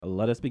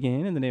Let us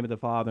begin in the name of the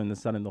Father, and the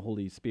Son, and the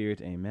Holy Spirit.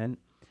 Amen.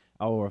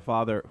 Our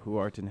Father, who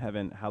art in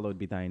heaven, hallowed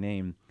be thy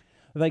name.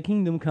 Thy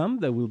kingdom come,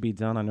 thy will be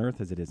done on earth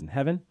as it is in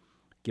heaven.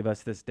 Give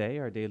us this day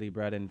our daily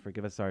bread, and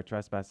forgive us our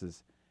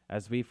trespasses,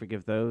 as we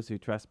forgive those who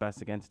trespass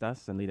against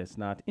us. And lead us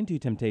not into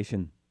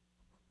temptation,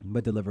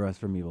 but deliver us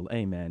from evil.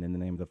 Amen. In the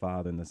name of the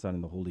Father, and the Son,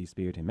 and the Holy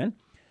Spirit. Amen.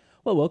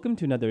 Well, welcome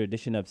to another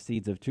edition of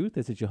Seeds of Truth.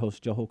 This is your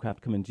host, Joe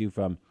Hollcraft, coming to you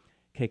from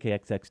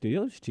KKXX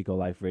Studios, Chico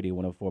Life Radio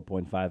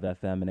 104.5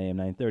 FM and AM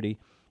 930.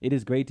 It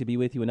is great to be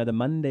with you another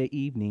Monday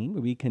evening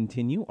where we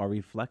continue our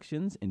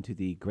reflections into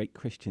the great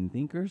Christian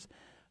thinkers.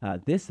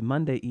 This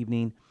Monday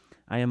evening,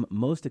 I am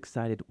most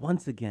excited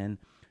once again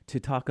to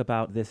talk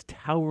about this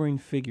towering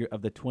figure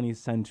of the 20th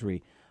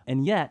century.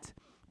 And yet,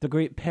 the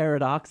great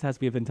paradox, as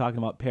we have been talking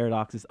about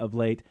paradoxes of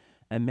late,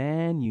 a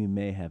man you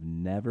may have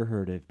never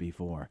heard of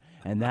before.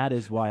 And that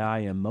is why I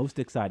am most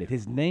excited.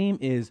 His name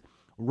is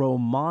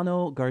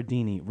Romano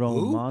Guardini.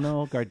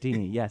 Romano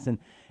Guardini, yes. And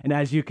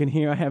as you can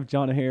hear, I have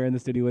John here in the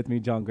studio with me.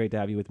 John, great to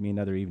have you with me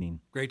another evening.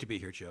 Great to be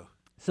here, Joe.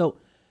 So,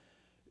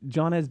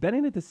 John, as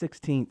Benedict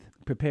XVI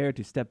prepared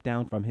to step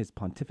down from his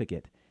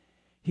pontificate,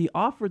 he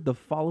offered the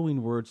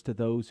following words to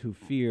those who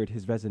feared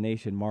his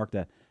resignation marked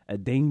a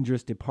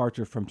dangerous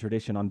departure from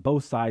tradition on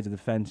both sides of the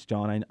fence,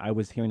 John. I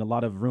was hearing a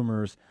lot of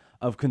rumors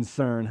of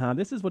concern.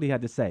 This is what he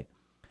had to say.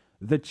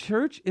 The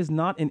church is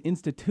not an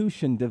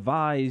institution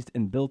devised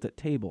and built at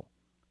table,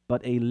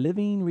 but a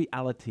living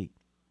reality.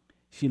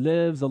 She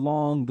lives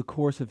along the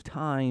course of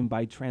time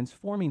by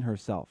transforming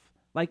herself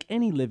like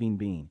any living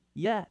being.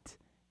 Yet,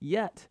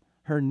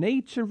 her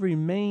nature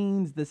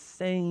remains the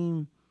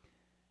same.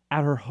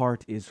 At her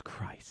heart is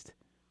Christ.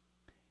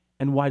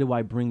 And why do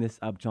I bring this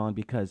up, John?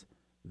 Because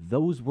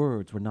those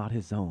words were not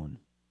his own,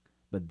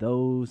 but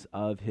those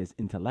of his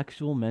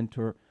intellectual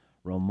mentor,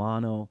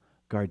 Romano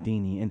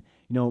Guardini. And,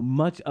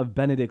 much of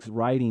Benedict's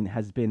writing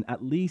has been,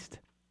 at least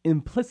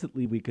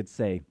implicitly, we could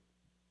say,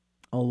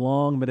 a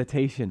long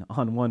meditation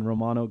on one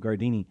Romano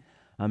Guardini.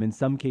 In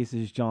some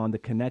cases, John, the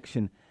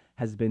connection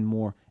has been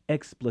more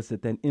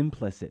explicit than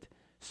implicit.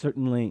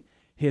 Certainly,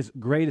 his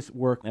greatest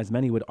work, as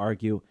many would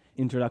argue,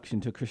 Introduction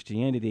to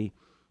Christianity,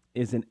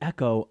 is an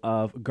echo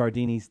of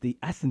Guardini's The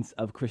Essence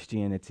of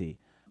Christianity.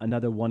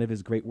 Another one of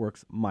his great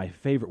works, my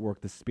favorite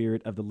work, The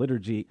Spirit of the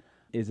Liturgy,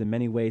 is in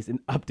many ways an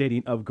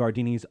updating of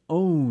Guardini's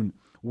own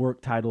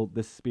work titled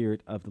The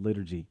Spirit of the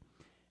Liturgy.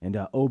 And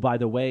by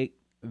the way,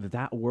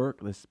 that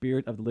work, The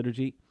Spirit of the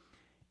Liturgy,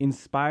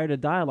 inspired a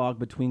dialogue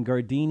between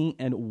Guardini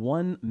and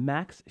one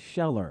Max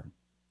Scheler.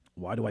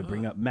 Why do I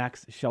bring up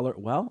Max Scheler?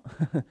 Well,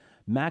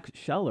 Max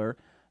Scheler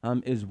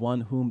is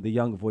one whom the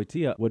young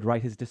Wojtyła would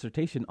write his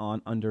dissertation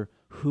on under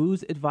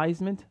whose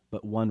advisement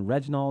but one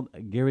Reginald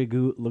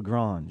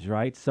Garrigou-Lagrange,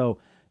 right? So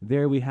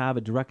there we have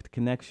a direct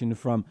connection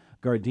from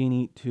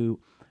Guardini to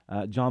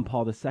John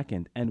Paul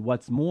II. And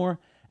what's more,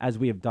 as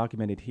we have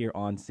documented here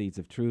on Seeds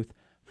of Truth,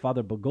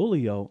 Father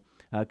Bergoglio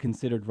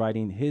considered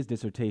writing his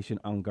dissertation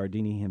on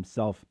Guardini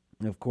himself.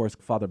 And of course,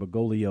 Father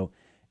Bergoglio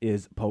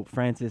is Pope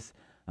Francis.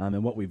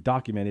 And what we've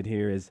documented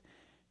here is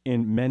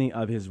in many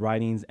of his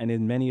writings and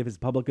in many of his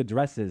public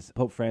addresses,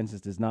 Pope Francis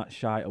does not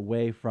shy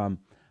away from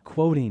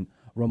quoting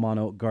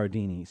Romano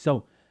Guardini.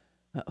 So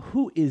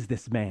who is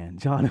this man,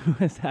 John, who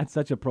has had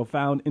such a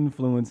profound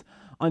influence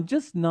on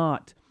just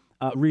not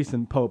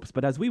recent popes,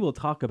 but as we will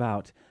talk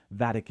about,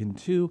 Vatican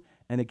II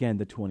and again,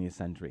 the 20th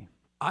century?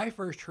 I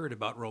first heard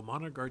about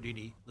Romano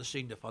Guardini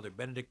listening to Father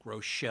Benedict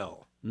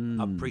Rochelle,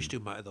 a priest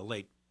whom the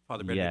late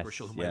Father Benedict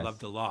Rochelle, whom I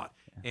loved a lot.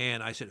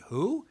 And I said,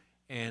 who?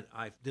 And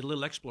I did a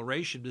little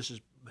exploration. This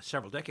is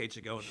several decades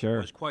ago, and I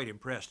was quite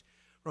impressed.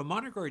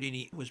 Romano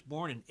Guardini was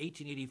born in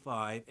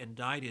 1885 and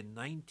died in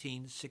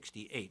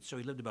 1968, so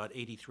he lived about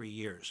 83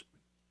 years.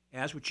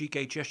 As with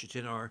G.K.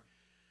 Chesterton, our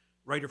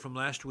writer from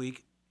last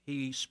week,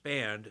 he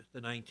spanned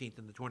the 19th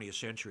and the 20th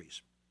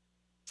centuries.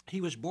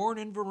 He was born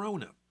in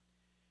Verona.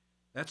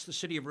 That's the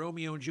city of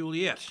Romeo and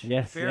Juliet.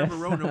 Fair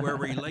Verona, where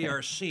we lay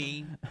our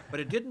scene. But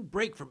it didn't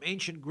break from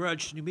ancient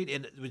grudge to new media,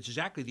 and it was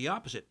exactly the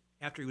opposite.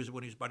 When he was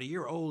about a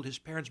year old, his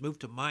parents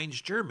moved to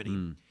Mainz,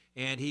 Germany,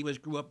 and he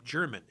grew up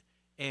German.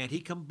 And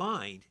he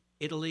combined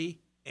Italy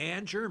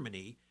and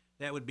Germany.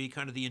 That would be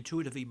kind of the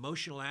intuitive,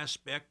 emotional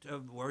aspect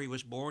of where he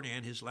was born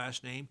and his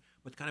last name,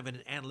 with kind of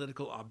an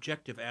analytical,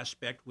 objective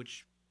aspect,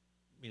 which,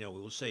 we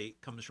will say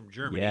comes from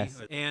Germany.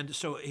 Yes. And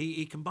so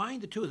he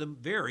combined the two of them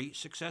very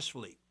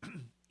successfully.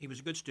 He was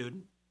a good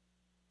student,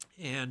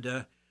 and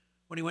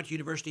when he went to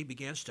university, he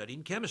began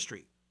studying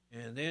chemistry.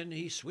 And then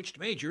he switched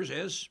majors,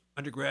 as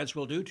undergrads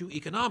will do, to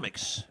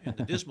economics. And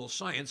the dismal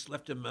science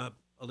left him a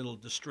little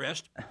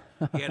distressed.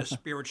 He had a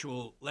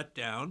spiritual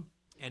letdown,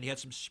 and he had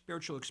some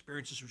spiritual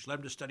experiences which led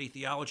him to study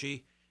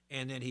theology,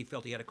 and then he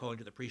felt he had a calling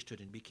to the priesthood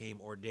and became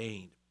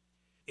ordained.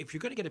 If you're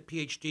going to get a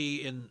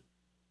PhD in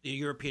the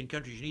European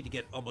countries, you need to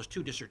get almost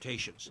 2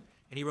 dissertations.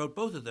 And he wrote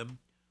both of them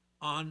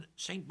on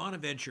St.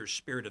 Bonaventure's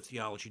Spirit of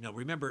Theology. Now,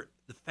 remember,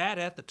 the fad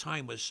at the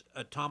time was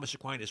Thomas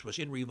Aquinas was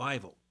in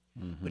revival,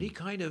 but he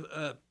kind of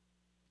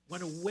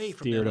went away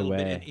from that a little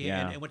bit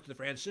and went to the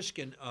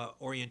Franciscan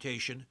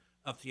orientation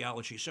of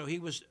theology. So he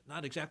was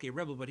not exactly a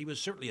rebel, but he was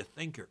certainly a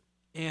thinker.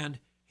 And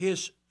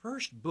his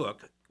first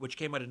book, which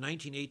came out in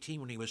 1918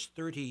 when he was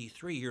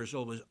 33 years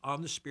old, was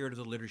On the Spirit of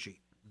the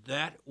Liturgy.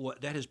 That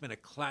has been a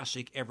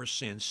classic ever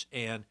since.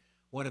 And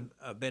one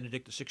of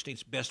Benedict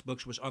XVI's best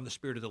books was On the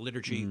Spirit of the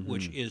Liturgy,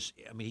 which is,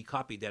 he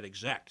copied that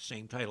exact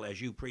same title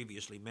as you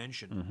previously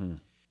mentioned.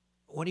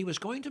 When he was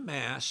going to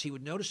Mass, he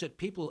would notice that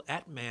people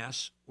at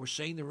Mass were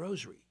saying the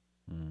Rosary.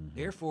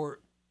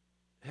 Therefore,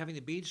 having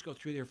the beads go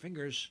through their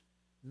fingers,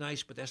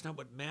 nice, but that's not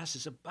what Mass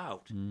is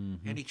about.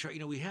 And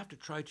we have to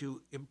try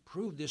to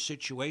improve this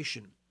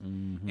situation.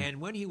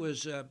 And when he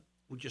was,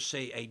 we'll just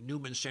say, a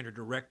Newman Center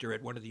director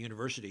at one of the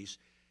universities,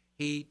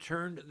 he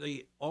turned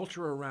the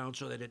altar around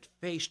so that it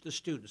faced the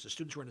students. The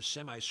students were in a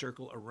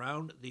semicircle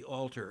around the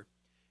altar.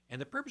 And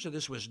the purpose of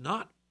this was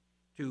not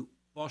to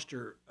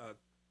foster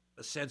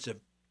a sense of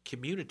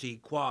community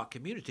qua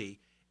community.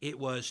 It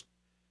was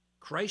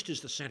Christ is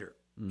the center.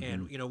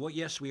 And,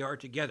 yes, we are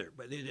together,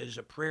 but it is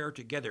a prayer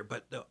together.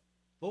 But the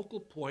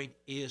focal point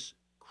is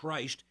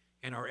Christ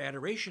and our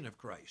adoration of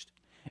Christ.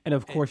 And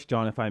of course,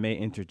 John, if I may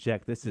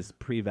interject, this is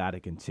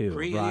pre-Vatican II,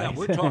 right? Yeah,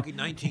 we're talking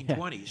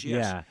 1920s,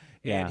 yes.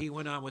 Yeah. And he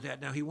went on with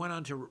that. Now, he went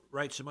on to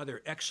write some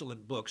other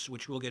excellent books,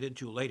 which we'll get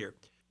into later.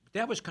 But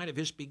that was kind of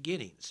his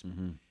beginnings.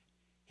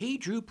 He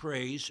drew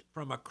praise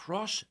from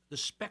across the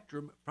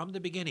spectrum from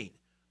the beginning.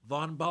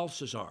 Von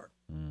Balthasar,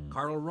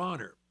 Karl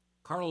Rahner,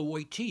 Karl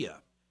Wojtyla,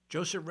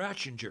 Joseph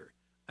Ratzinger.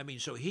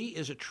 So he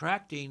is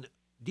attracting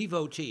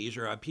devotees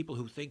or people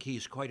who think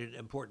he's quite an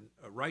important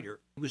writer.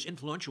 He was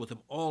influential with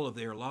them all of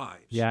their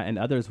lives. Yeah, and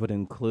others would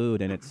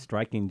include, and it's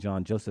striking,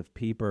 John, Joseph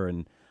Pieper,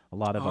 and a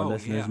lot of our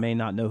listeners may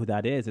not know who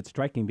that is. It's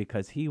striking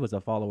because he was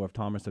a follower of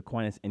Thomas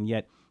Aquinas, and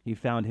yet he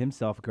found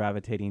himself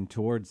gravitating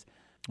towards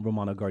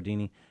Romano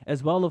Guardini,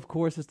 as well, of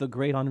course, as the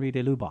great Henri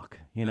de Lubac.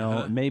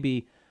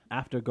 Maybe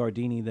after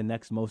Guardini, the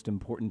next most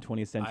important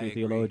 20th century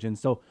theologian.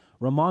 So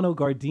Romano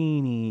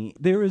Guardini,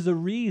 there is a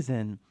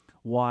reason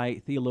why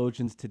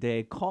theologians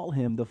today call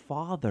him the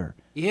father.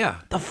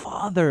 Yeah. The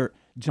father,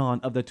 John,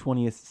 of the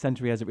 20th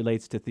century as it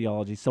relates to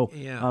theology. So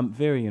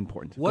very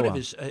important. One of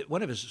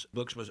his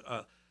books was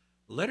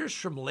Letters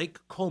from Lake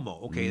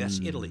Como. Okay, that's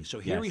Italy. So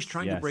here he's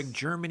trying to bring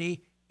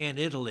Germany and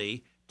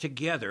Italy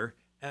together.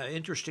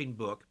 Interesting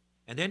book.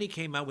 And then he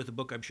came out with a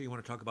book I'm sure you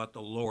want to talk about,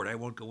 The Lord. I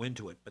won't go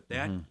into it. But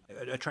that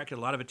attracted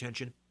a lot of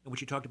attention, in which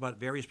he talked about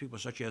various people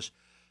such as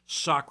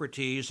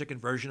Socrates, the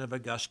conversion of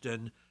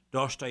Augustine,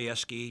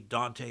 Dostoevsky,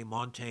 Dante,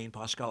 Montaigne,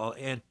 Pascal,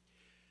 and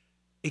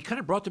he kind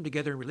of brought them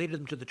together and related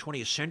them to the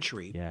 20th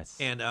century. Yes.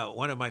 And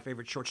one of my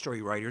favorite short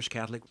story writers,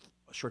 Catholic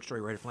short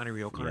story writer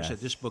Flannery O'Connor, said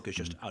this book is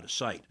just out of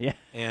sight. Yeah.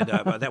 And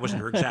that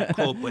wasn't her exact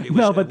quote, but it was.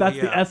 No, but that's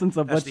the essence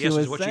of what she was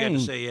saying. What she had to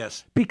say,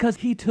 yes. Because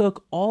he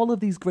took all of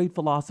these great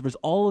philosophers,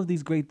 all of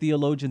these great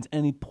theologians,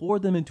 and he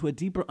poured them into a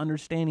deeper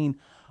understanding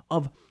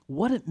of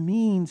what it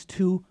means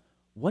to,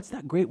 what's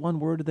that great one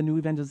word of the new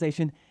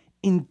evangelization?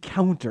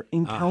 Encounter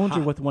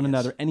with one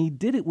another. And he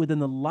did it within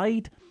the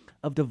light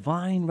of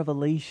divine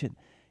revelation.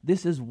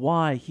 This is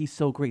why he's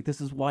so great. This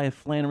is why if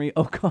Flannery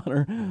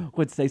O'Connor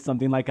would say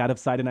something like out of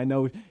sight, and I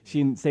know she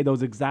didn't say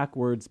those exact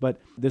words, but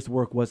this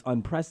work was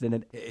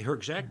unprecedented. Her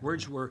exact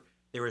words were,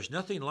 there is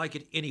nothing like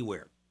it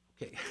anywhere.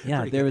 Okay.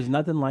 Yeah, there is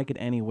nothing like it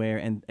anywhere.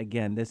 And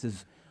again, this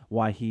is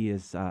why he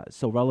is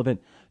so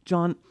relevant.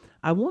 John,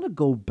 I want to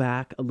go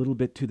back a little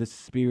bit to the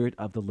spirit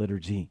of the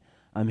liturgy.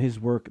 His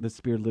work, the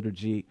Spirit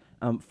Liturgy,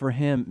 for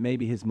him,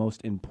 maybe his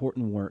most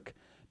important work,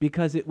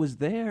 because it was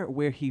there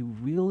where he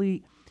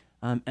really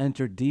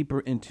entered deeper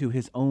into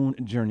his own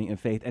journey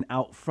of faith, and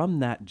out from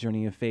that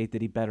journey of faith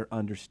did he better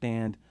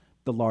understand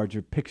the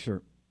larger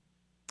picture.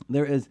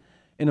 There is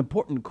an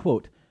important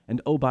quote, and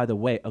oh, by the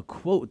way, a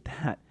quote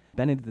that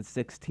Benedict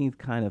XVI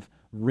kind of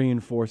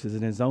reinforces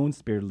in his own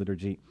Spirit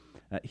Liturgy.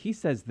 He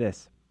says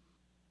this: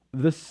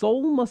 "The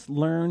soul must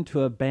learn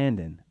to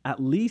abandon,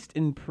 at least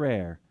in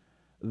prayer,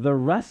 the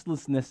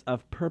restlessness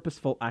of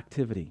purposeful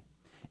activity.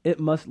 It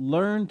must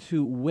learn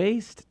to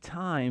waste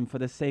time for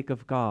the sake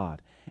of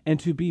God and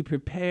to be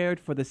prepared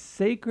for the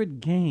sacred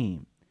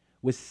game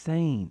with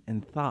saying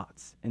and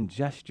thoughts and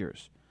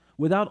gestures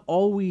without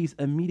always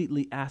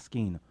immediately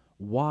asking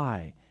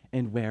why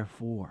and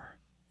wherefore."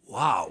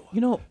 Wow.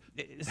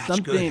 That's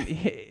something,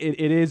 it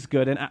is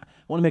good. And I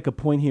want to make a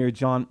point here,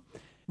 John.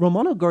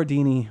 Romano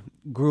Guardini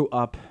grew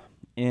up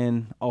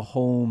in a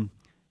home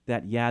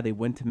that, they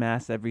went to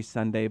Mass every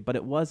Sunday, but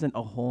it wasn't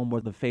a home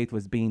where the faith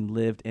was being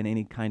lived in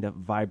any kind of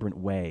vibrant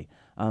way.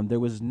 There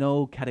was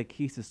no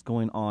catechesis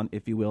going on,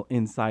 if you will,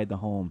 inside the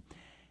home.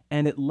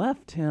 And it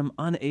left him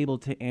unable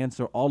to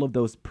answer all of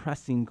those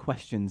pressing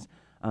questions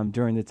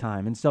during the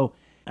time. And so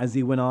as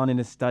he went on in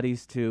his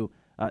studies to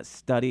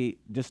study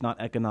just not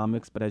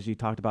economics, but as you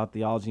talked about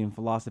theology and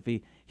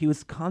philosophy, he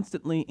was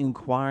constantly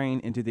inquiring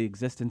into the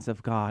existence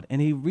of God.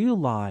 And he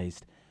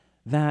realized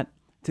that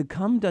to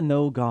come to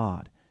know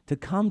God, to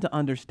come to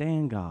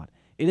understand God,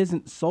 it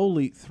isn't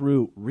solely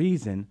through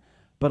reason,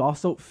 but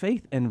also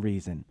faith and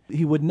reason.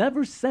 He would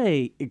never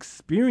say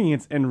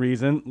experience and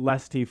reason,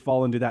 lest he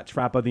fall into that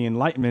trap of the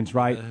Enlightenment,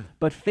 right?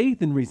 But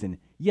faith and reason.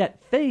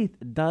 Yet faith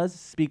does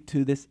speak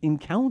to this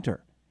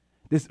encounter,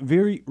 this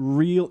very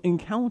real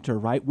encounter,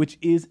 right? Which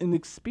is an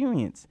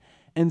experience.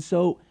 And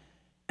so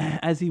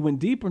as he went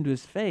deeper into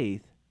his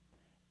faith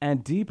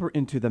and deeper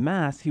into the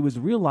Mass, he was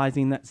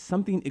realizing that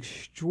something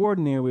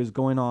extraordinary was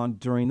going on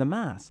during the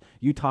Mass.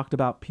 You talked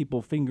about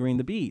people fingering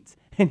the beads,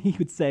 and he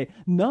would say,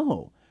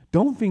 no,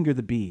 don't finger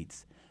the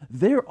beads.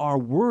 There are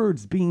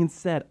words being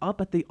said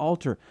up at the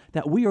altar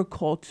that we are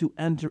called to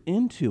enter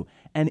into,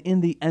 and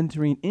in the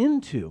entering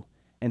into,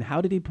 and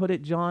how did he put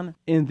it, John?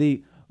 In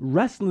the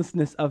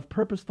restlessness of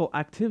purposeful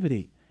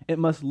activity, it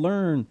must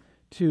learn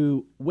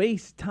to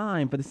waste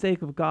time for the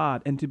sake of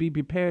God and to be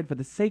prepared for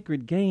the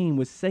sacred game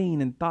with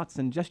saying and thoughts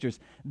and gestures.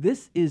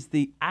 This is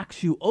the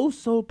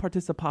actuoso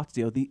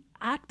participatio, the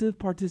active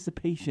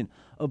participation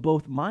of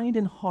both mind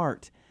and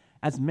heart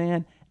as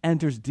man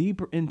enters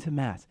deeper into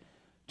Mass.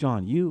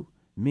 John, you,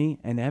 me,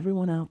 and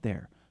everyone out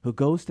there who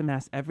goes to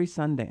Mass every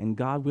Sunday and,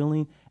 God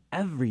willing,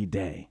 every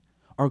day,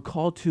 are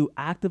called to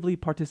actively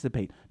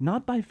participate,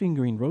 not by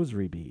fingering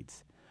rosary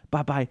beads,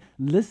 but by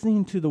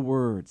listening to the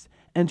words,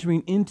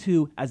 entering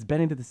into, as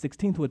Benedict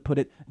XVI would put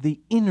it, the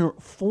inner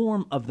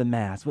form of the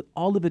Mass with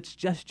all of its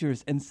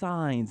gestures and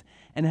signs,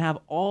 and have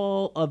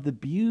all of the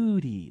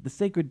beauty, the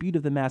sacred beauty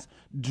of the Mass,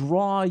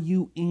 draw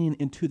you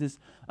into this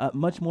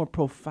much more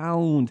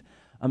profound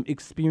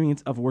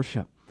experience of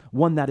worship,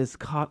 one that is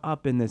caught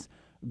up in this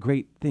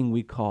great thing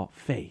we call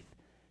faith.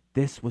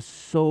 This was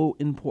so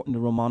important to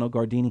Romano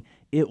Guardini.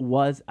 It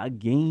was a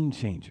game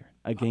changer.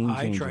 I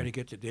try to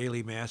get to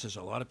daily Mass, as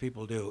a lot of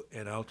people do,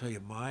 and I'll tell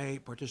you, my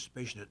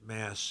participation at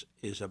Mass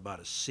is about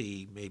a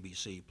C, maybe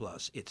C+.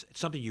 It's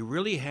something you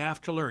really have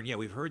to learn. Yeah,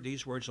 we've heard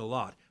these words a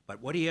lot,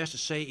 but what he has to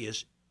say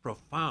is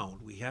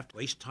profound. We have to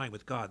waste time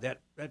with God. That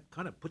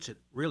kind of puts it,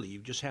 really, you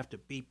just have to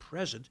be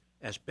present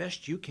as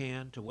best you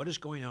can to what is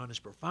going on as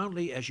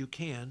profoundly as you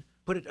can.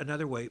 Put it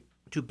another way,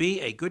 to be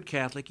a good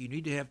Catholic, you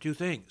need to have two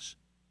things: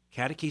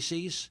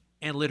 catechesis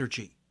and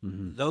liturgy.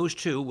 Mm-hmm. Those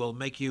two will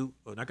make you,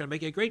 well, not going to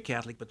make you a great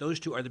Catholic, but those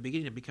two are the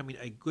beginning of becoming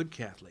a good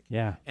Catholic.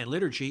 Yeah. And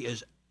liturgy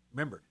is,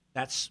 remember,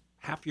 that's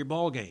half your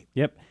ball game.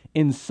 Yep.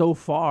 In so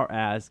far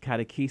as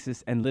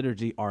catechesis and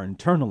liturgy are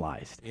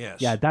internalized.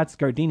 Yes. Yeah, that's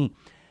Guardini.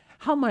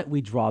 How might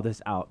we draw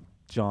this out,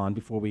 John,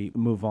 before we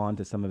move on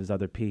to some of his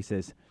other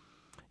pieces?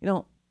 You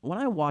know, when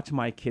I watch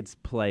my kids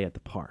play at the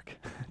park,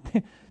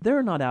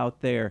 they're not out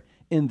there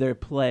in their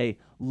play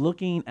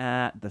looking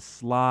at the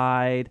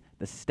slide,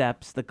 the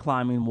steps, the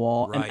climbing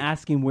wall, right, and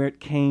asking where it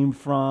came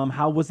from,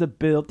 how was it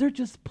built. They're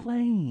just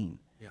playing,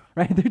 yeah,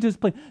 right? They're just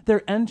playing.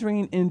 They're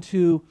entering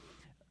into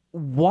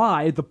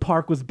why the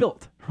park was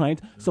built,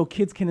 right? Mm-hmm. So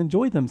kids can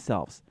enjoy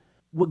themselves.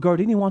 What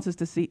Guardini wants us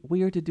to see,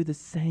 we are to do the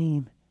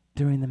same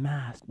during the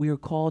Mass. We are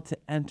called to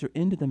enter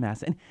into the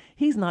Mass. And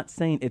he's not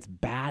saying it's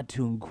bad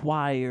to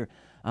inquire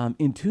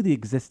into the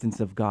existence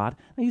of God.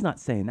 He's not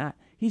saying that.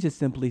 He's just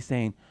simply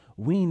saying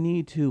we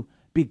need to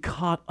be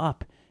caught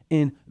up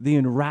in the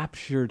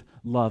enraptured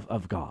love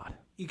of God.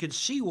 You can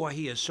see why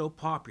he is so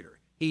popular.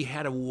 He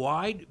had a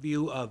wide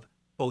view of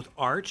both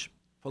art,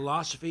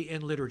 philosophy,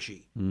 and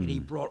liturgy. And he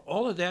brought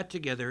all of that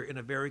together in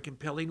a very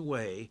compelling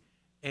way.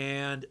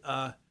 And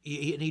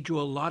he drew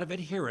a lot of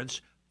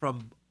adherents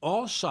from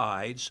all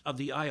sides of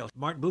the aisle.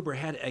 Martin Buber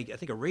had, I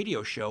think, a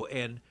radio show,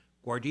 and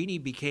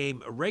Guardini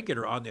became a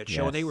regular on that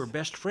show, and they were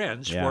best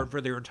friends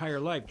for their entire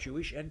life,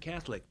 Jewish and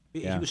Catholic.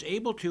 He was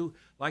able to,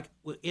 like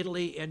with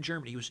Italy and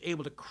Germany, he was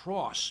able to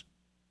cross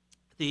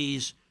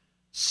these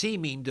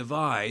seeming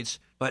divides,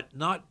 but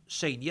not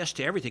saying yes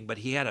to everything, but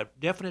he had a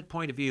definite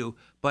point of view,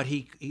 but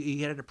he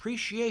had an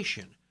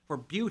appreciation for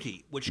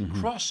beauty, which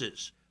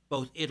crosses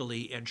both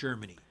Italy and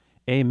Germany.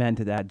 Amen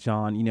to that,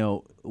 John. You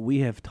know, we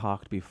have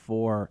talked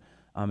before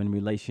in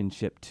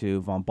relationship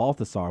to von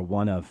Balthasar,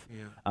 one of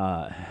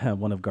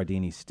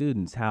Guardini's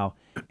students, how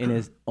in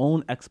his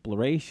own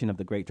exploration of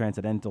the great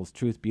transcendentals,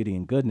 truth, beauty,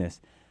 and goodness,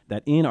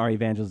 that in our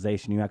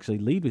evangelization you actually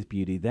lead with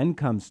beauty, then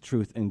comes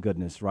truth and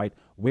goodness, right?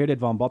 Where did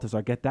von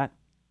Balthasar get that?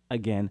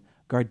 Again,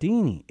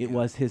 Guardini. It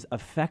was his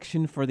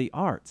affection for the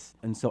arts.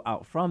 And so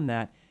out from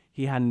that,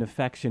 he had an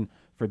affection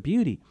for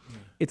beauty. Yeah.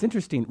 It's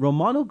interesting.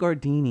 Romano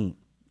Guardini,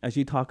 as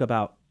you talk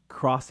about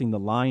crossing the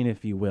line,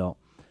 if you will,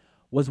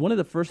 was one of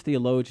the first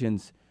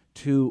theologians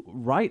to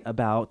write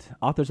about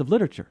authors of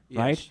literature,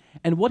 right?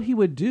 And what he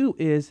would do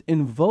is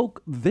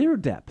invoke their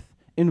depth,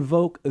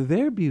 invoke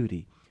their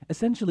beauty,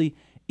 essentially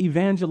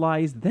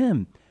evangelize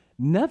them,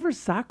 never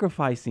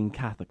sacrificing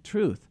Catholic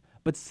truth,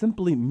 but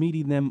simply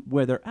meeting them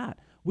where they're at.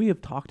 We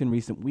have talked in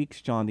recent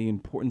weeks, John, the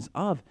importance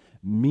of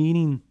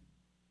meeting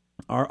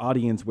our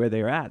audience where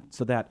they're at,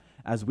 so that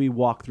as we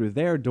walk through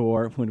their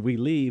door, when we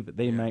leave,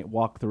 they might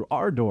walk through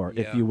our door,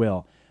 if you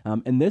will.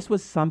 And this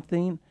was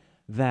something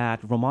that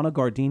Romano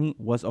Guardini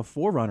was a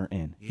forerunner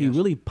in. He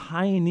really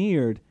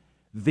pioneered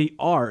the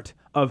art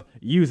of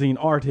using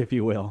art, if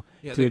you will,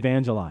 to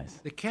evangelize.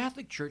 The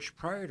Catholic Church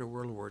prior to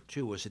World War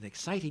II was an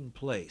exciting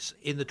place.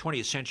 In the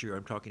 20th century,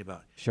 I'm talking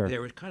about. Sure.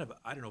 There was kind of,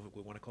 I don't know if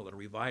we want to call it a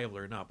revival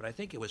or not, but I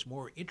think it was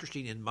more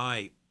interesting in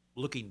my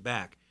looking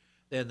back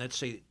than, let's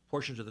say,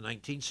 portions of the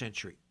 19th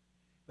century.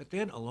 But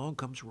then along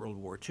comes World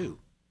War II.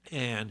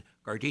 And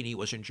Gardini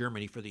was in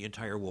Germany for the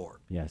entire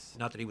war. Yes.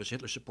 Not that he was a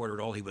Hitler supporter at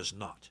all. He was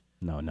not.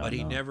 No. But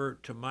he never,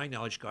 to my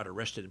knowledge, got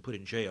arrested and put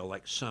in jail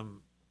like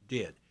some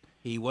did.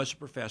 He was a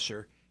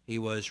professor. He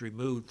was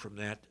removed from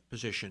that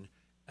position,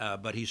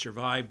 but he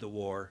survived the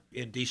war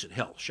in decent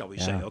health, shall we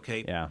say,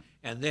 okay? Yeah.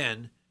 And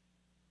then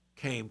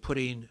came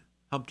putting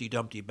Humpty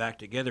Dumpty back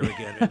together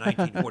again in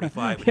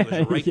 1945, and he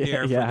was right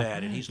there for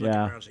that. And he's looking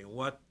around saying,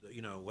 what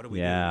do we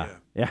do?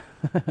 Yeah.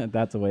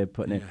 That's a way of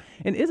putting it.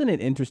 And isn't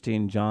it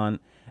interesting, John,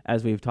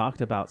 as we've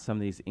talked about some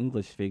of these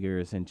English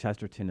figures in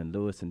Chesterton and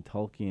Lewis and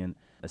Tolkien,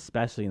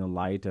 especially in the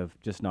light of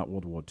just not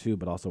World War II,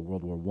 but also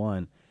World War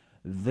I,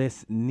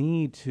 this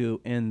need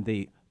to, in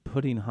the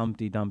putting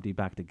Humpty Dumpty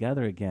back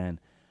together again,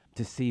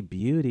 to see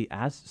beauty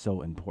as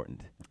so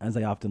important. As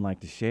I often like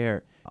to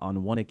share,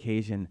 on one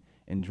occasion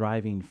in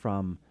driving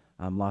from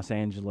Los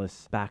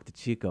Angeles back to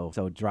Chico,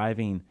 so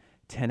driving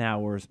 10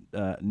 hours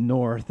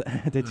north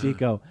to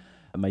Chico,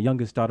 my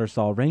youngest daughter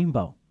saw a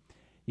rainbow.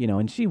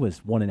 And she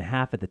was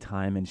 1.5 at the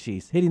time, and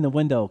she's hitting the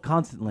window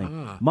constantly.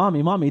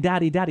 Mommy,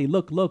 daddy,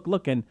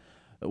 look. And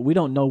we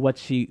don't know what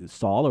she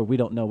saw, or we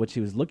don't know what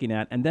she was looking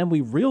at. And then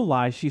we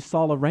realized she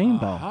saw a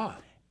rainbow.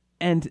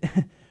 And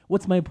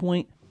what's my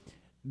point?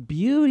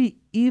 Beauty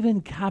even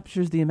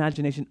captures the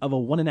imagination of a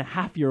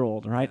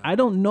 1.5-year-old, right? I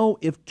don't know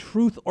if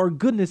truth or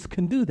goodness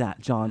can do that,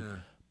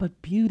 John,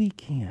 but beauty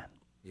can.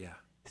 Yeah.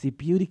 See,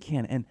 beauty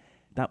can. And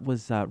that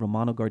was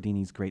Romano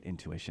Guardini's great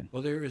intuition.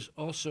 Well, there is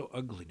also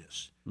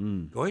ugliness.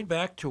 Going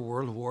back to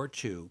World War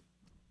II,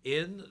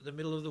 in the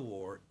middle of the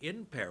war,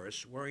 in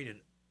Paris, wearing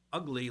an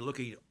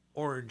ugly-looking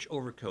orange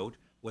overcoat,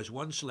 was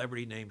one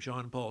celebrity named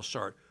Jean-Paul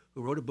Sartre,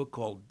 who wrote a book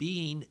called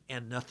Being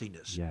and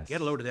Nothingness. Yes. Get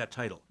a load of that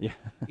title. Yeah.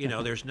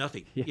 There's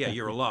nothing. Yeah,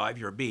 you're alive,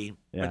 you're a being,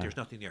 but there's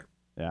nothing there.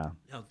 Yeah.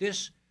 Now,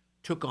 this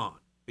took on.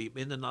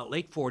 In the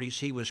late 40s,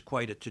 he was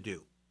quite a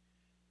to-do.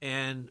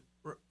 And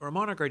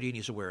Romano Guardini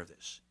is aware of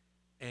this.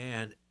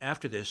 And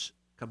after this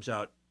comes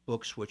out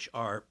books which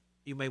are,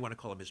 you may want to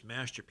call them his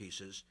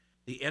masterpieces,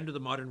 The End of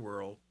the Modern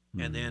World,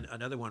 and then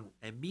another one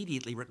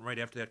immediately written right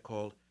after that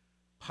called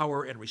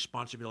Power and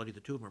Responsibility. The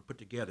two of them are put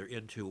together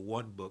into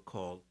one book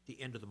called The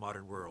End of the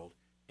Modern World.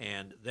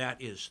 And that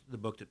is the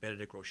book that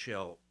Benedict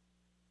Rochelle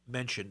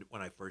mentioned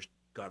when I first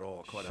got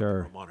all caught up in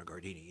Romano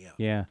Guardini.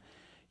 Yeah,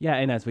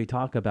 and as we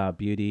talk about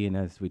beauty and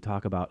as we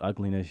talk about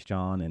ugliness,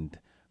 John, and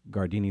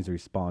Guardini's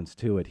response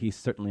to it, he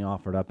certainly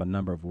offered up a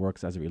number of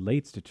works as it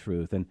relates to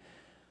truth. And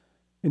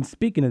in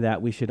speaking of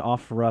that, we should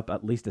offer up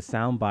at least a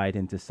soundbite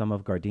into some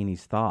of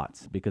Guardini's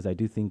thoughts, because I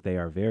do think they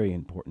are very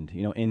important.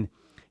 In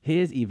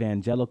his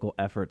evangelical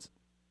efforts,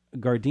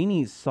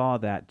 Guardini saw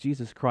that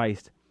Jesus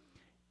Christ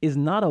is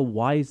not a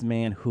wise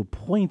man who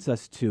points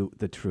us to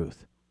the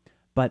truth,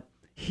 but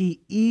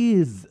he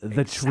is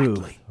the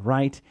truth,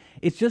 right?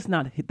 It's just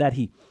not that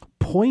he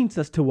points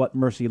us to what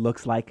mercy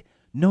looks like.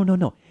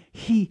 No.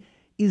 He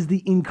is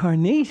the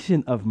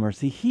incarnation of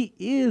mercy. He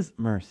is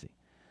mercy.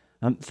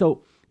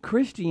 So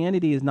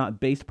Christianity is not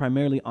based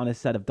primarily on a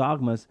set of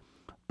dogmas,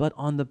 but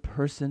on the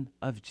person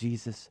of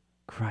Jesus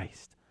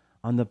Christ.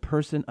 On the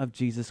person of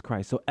Jesus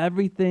Christ. So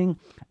everything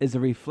is a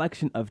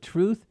reflection of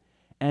truth,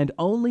 and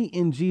only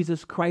in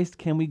Jesus Christ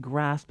can we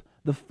grasp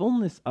the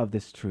fullness of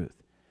this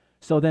truth.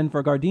 So then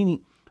for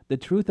Guardini, the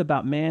truth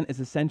about man is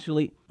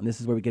essentially, and this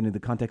is where we get into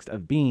the context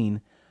of being,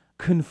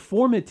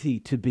 conformity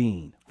to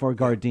being for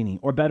Guardini,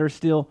 or better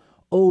still,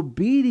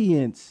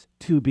 obedience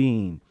to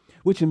being,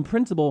 which in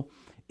principle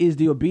is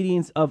the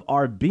obedience of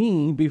our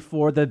being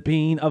before the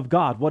being of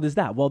God. What is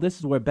that? Well, this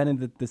is where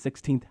Benedict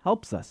XVI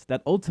helps us,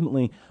 that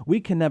ultimately we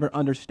can never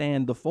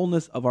understand the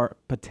fullness of our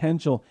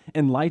potential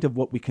in light of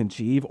what we can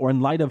achieve or in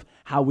light of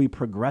how we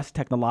progress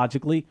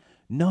technologically.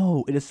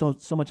 No, it is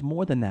so much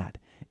more than that.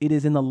 It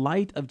is in the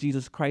light of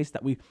Jesus Christ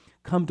that we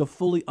come to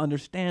fully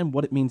understand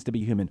what it means to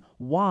be human.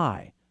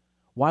 Why?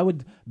 Why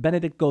would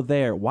Benedict go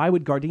there? Why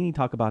would Guardini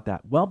talk about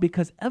that? Well,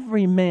 because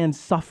every man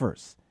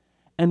suffers.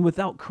 And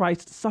without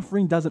Christ,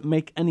 suffering doesn't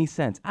make any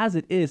sense. As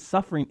it is,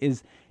 suffering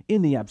is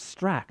in the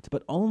abstract,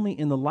 but only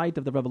in the light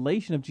of the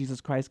revelation of Jesus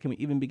Christ can we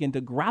even begin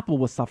to grapple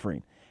with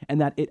suffering, and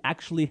that it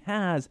actually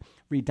has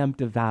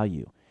redemptive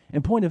value.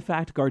 In point of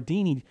fact,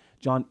 Guardini,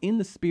 John, in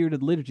the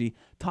Spirited Liturgy,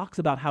 talks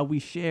about how we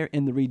share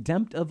in the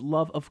redemptive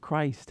love of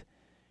Christ.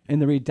 In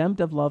the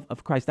redemptive love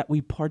of Christ, that we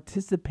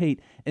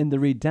participate in the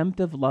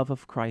redemptive love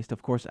of Christ,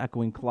 of course,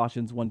 echoing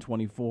Colossians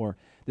 1:24,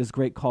 this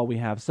great call we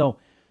have. So,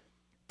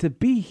 to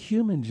be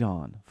human,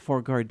 John,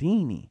 for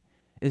Guardini,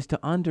 is to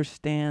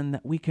understand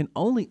that we can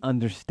only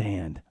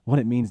understand what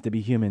it means to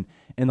be human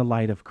in the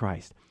light of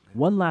Christ.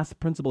 One last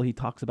principle he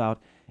talks about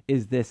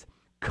is this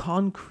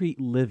concrete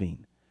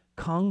living,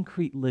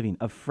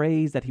 a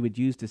phrase that he would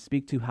use to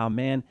speak to how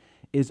man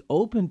is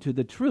open to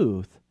the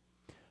truth,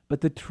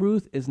 but the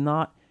truth is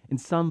not in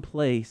some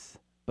place,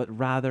 but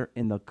rather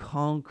in the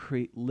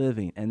concrete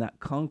living. And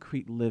that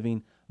concrete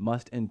living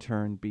must in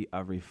turn be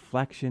a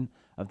reflection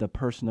of the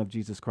person of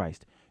Jesus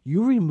Christ.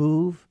 You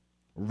remove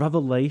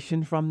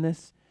revelation from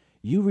this,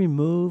 you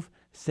remove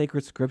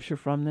sacred scripture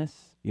from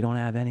this, you don't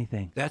have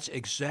anything. That's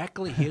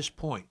exactly his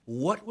point.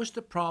 What was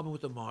the problem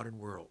with the modern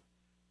world?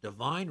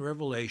 Divine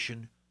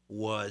revelation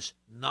was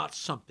not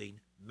something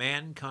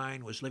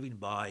mankind was living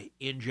by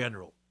in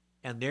general,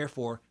 and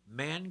therefore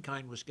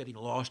mankind was getting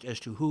lost as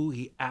to who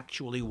he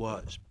actually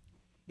was.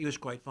 He was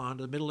quite fond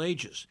of the Middle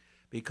Ages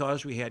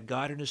because we had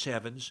God in his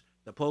heavens,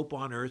 the Pope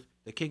on earth,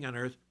 the King on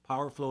earth,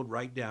 power flowed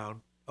right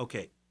down.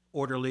 Okay,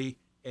 orderly,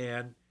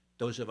 and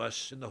those of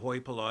us in the hoi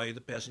polloi,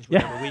 the peasants,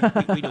 whatever,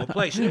 we knew a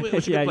place. It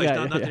was a good place.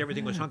 Not that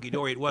everything was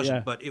hunky-dory. It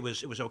wasn't, but it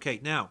was okay.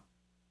 Now,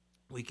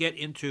 we get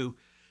into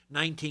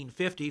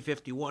 1950,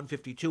 51,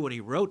 52, when he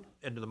wrote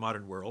Into the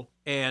Modern World,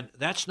 and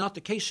that's not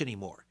the case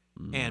anymore.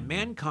 And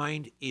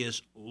mankind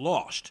is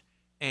lost,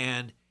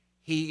 and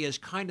he is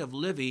kind of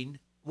living,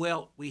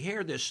 well, we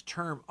hear this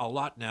term a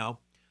lot now,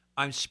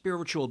 I'm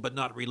spiritual but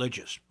not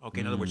religious.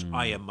 Okay, in other words,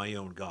 I am my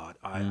own God.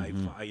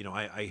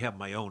 I have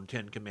my own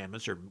 10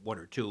 commandments, or one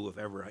or two, if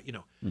ever,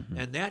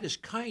 And that is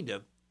kind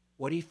of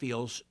what he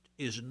feels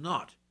is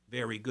not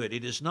very good.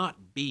 It is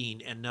not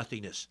being and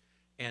nothingness.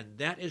 And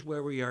that is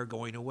where we are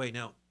going away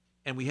now.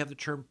 And we have the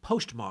term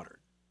postmodern.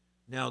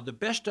 Now, the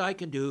best I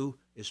can do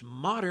is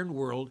modern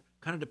world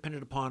kind of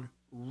depended upon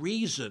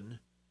reason.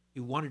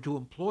 You wanted to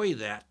employ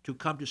that to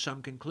come to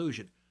some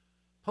conclusion.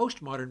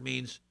 Postmodern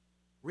means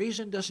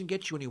reason doesn't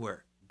get you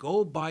anywhere.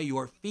 Go by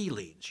your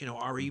feelings.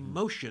 Our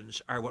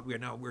emotions are what we are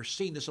now. We're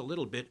seeing this a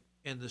little bit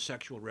in the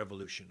sexual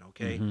revolution,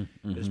 okay?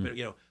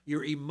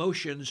 Your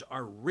emotions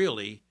are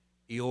really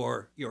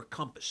your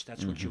compass.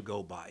 That's what you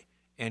go by.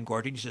 And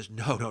Guardini says,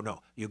 no,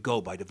 you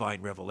go by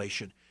divine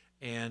revelation.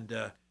 And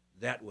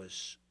that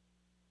was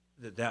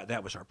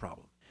our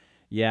problem.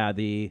 Yeah,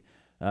 the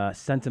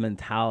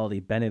sentimentality.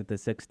 Benedict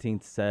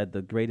XVI said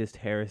the greatest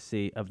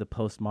heresy of the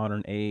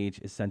postmodern age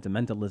is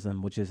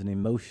sentimentalism, which is an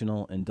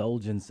emotional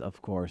indulgence,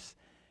 of course,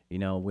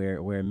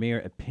 where mere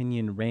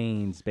opinion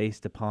reigns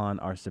based upon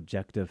our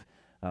subjective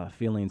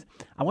feelings.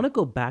 I want to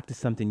go back to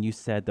something you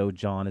said, though,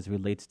 John, as it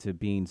relates to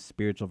being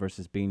spiritual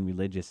versus being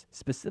religious,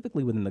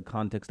 specifically within the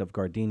context of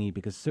Guardini,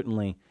 because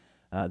certainly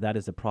that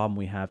is a problem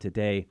we have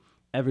today.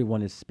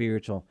 Everyone is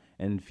spiritual,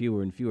 and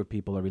fewer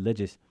people are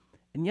religious.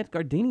 And yet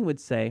Guardini would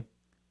say,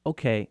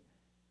 okay,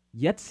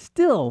 yet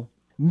still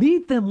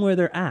meet them where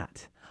they're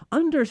at.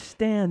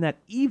 Understand that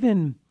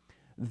even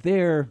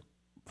their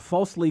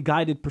falsely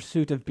guided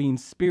pursuit of being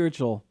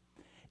spiritual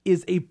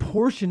is a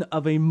portion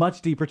of a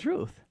much deeper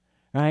truth,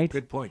 right?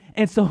 Good point.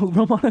 And so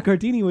Romano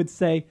Guardini would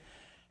say,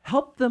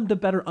 help them to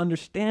better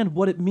understand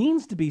what it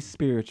means to be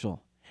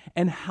spiritual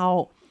and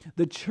how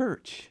the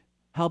church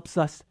helps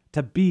us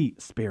to be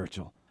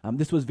spiritual.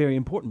 This was very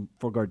important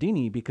for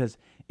Guardini because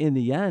in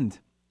the end,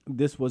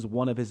 this was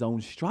one of his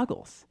own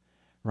struggles,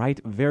 right?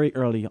 Very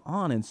early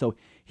on. And so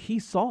he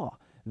saw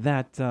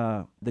that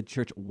the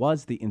church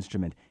was the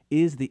instrument,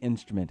 is the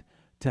instrument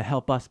to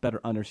help us better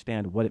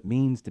understand what it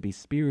means to be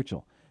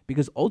spiritual.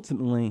 Because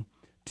ultimately,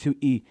 to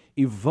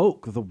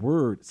evoke the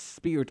word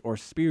spirit or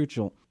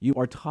spiritual, you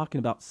are talking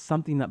about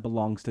something that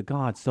belongs to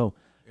God. So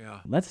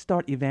let's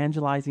start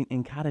evangelizing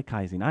and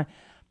catechizing. I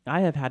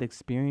have had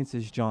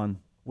experiences, John,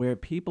 where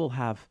people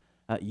have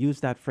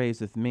used that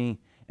phrase with me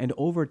and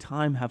over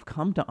time have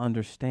come to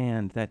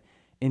understand that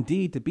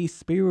indeed to be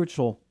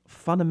spiritual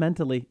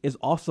fundamentally is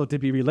also to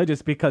be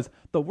religious, because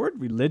the word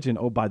religion,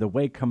 oh, by the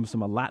way, comes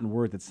from a Latin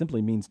word that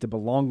simply means to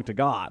belong to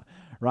God,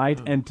 right?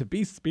 And to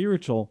be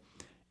spiritual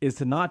is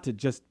to not to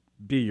just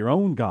be your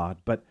own God,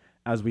 but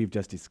as we've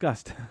just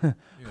discussed,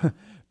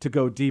 to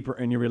go deeper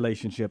in your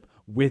relationship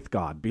with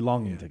God,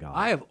 belonging to God.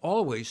 I have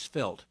always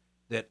felt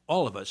that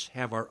all of us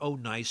have our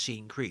own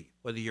Nicene Creed.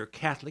 Whether you're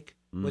Catholic,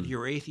 whether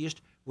you're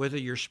atheist, whether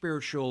you're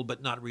spiritual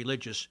but not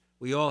religious,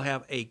 we all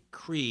have a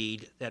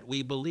creed that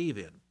we believe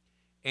in.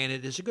 And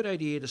it is a good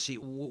idea to see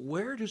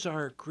where does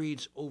our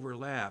creeds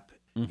overlap,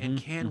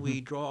 and can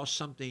we draw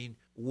something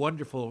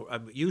wonderful,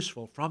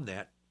 useful from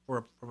that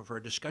for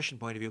a discussion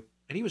point of view.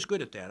 And he was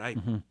good at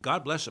that.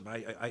 God bless him.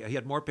 He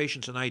had more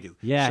patience than I do.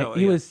 Yeah, so,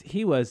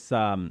 he was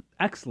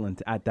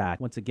excellent at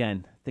that. Once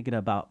again, thinking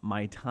about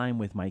my time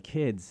with my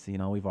kids,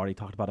 we've already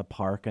talked about a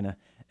park and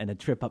a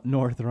trip up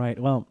north, right?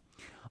 Well,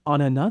 on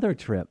another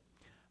trip,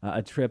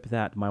 a trip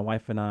that my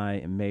wife and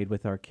I made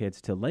with our kids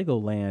to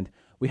Legoland,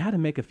 we had to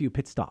make a few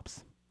pit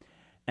stops.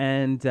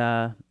 And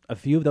a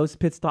few of those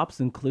pit stops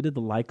included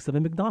the likes of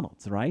a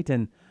McDonald's, right?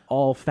 And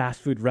all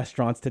fast food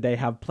restaurants today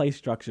have play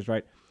structures,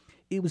 right?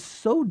 It was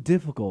so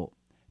difficult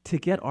to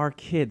get our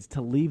kids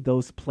to leave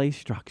those play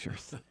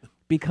structures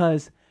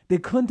because they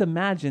couldn't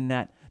imagine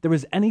that there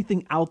was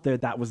anything out there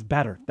that was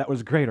better, that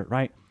was greater,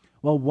 right?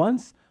 Well,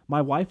 once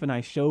my wife and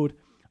I showed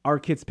our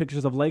kids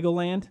pictures of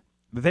Legoland,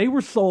 they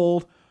were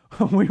sold.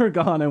 We were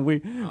gone, and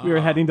we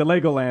were heading to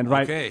Legoland,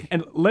 right? Okay.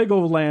 And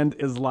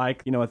Legoland is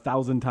like,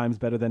 1,000 times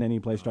better than any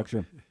play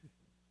structure.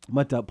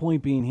 But the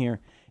point being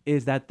here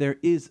is that there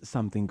is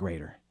something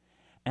greater.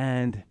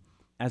 And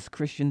as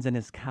Christians and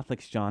as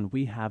Catholics, John,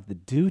 we have the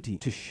duty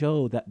to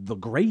show that the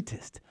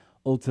greatest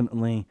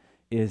ultimately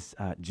is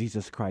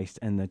Jesus Christ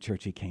and the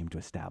church he came to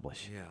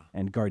establish. Yeah.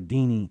 And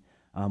Guardini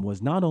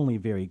was not only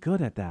very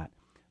good at that,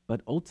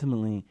 but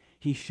ultimately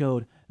he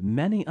showed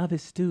many of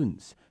his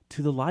students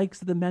to the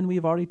likes of the men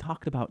we've already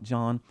talked about,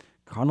 John.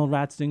 Cardinal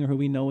Ratzinger, who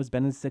we know has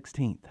been in the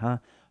 16th,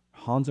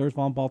 Hans Urs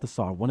von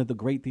Balthasar, one of the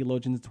great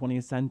theologians of the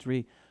 20th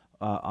century,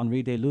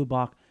 Henri de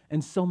Lubac,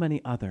 and so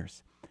many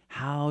others.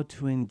 How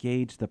to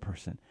engage the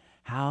person,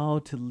 how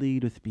to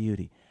lead with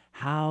beauty,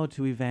 how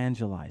to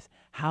evangelize,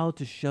 how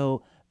to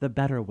show the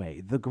better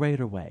way, the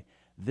greater way.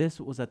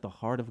 This was at the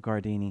heart of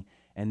Gardini,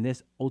 and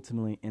this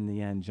ultimately, in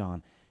the end,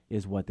 John,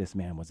 is what this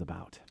man was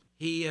about.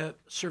 He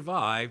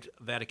survived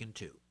Vatican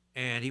II,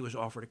 and he was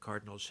offered a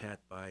cardinal's hat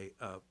by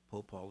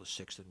Pope Paul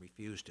VI and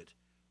refused it.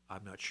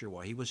 I'm not sure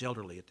why. He was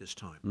elderly at this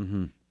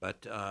time,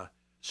 but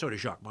so did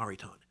Jacques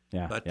Maritain.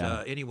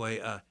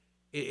 Anyway,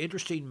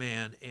 interesting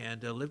man,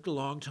 and lived a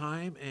long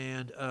time,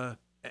 and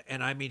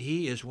I mean,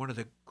 he is one of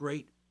the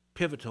great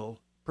pivotal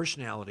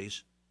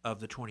personalities of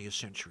the 20th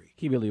century.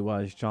 He really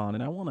was, John,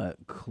 and I want to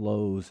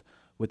close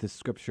with the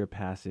scripture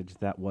passage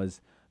that was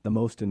the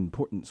most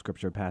important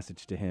scripture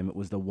passage to him. It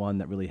was the one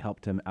that really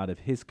helped him out of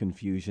his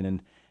confusion,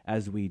 and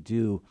as we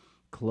do,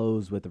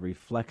 close with a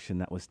reflection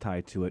that was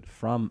tied to it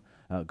from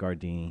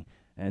Gardini,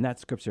 and that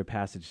scripture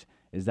passage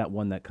is that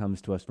one that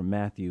comes to us from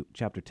Matthew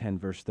chapter 10,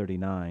 verse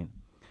 39.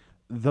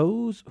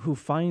 Those who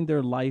find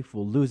their life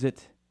will lose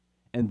it,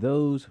 and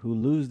those who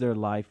lose their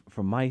life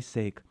for my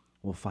sake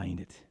will find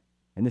it.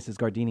 And this is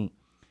Gardini.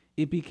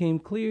 It became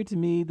clear to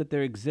me that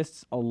there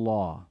exists a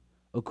law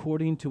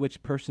according to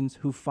which persons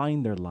who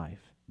find their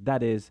life,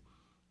 that is,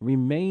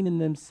 remain in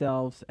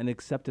themselves and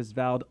accept as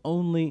valid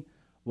only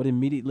what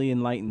immediately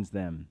enlightens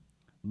them,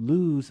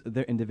 lose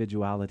their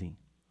individuality.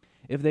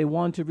 If they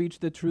want to reach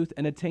the truth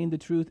and attain the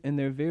truth in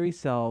their very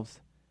selves,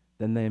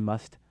 then they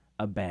must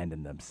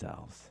abandon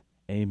themselves.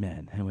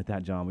 Amen. And with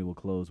that, John, we will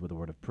close with a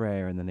word of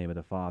prayer in the name of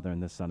the Father,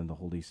 and the Son, and the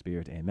Holy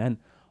Spirit. Amen.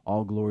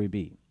 All glory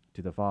be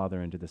to the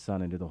Father, and to the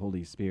Son, and to the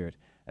Holy Spirit,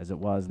 as it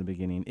was in the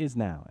beginning, is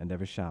now, and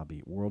ever shall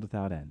be, world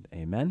without end.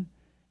 Amen.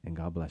 And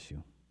God bless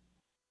you.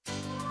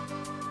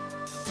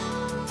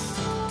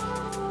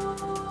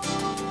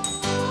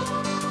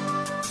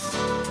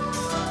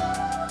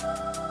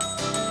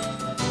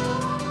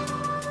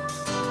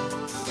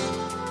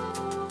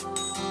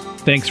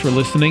 Thanks for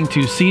listening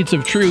to Seeds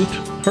of Truth,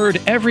 heard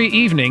every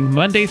evening,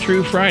 Monday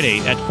through Friday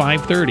at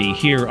 5:30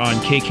 here on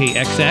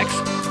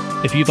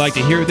KKXX. If you'd like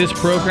to hear this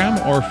program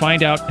or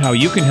find out how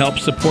you can help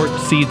support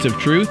Seeds of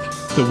Truth,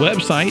 the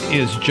website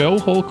is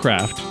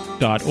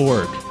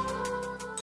joehollcraft.org.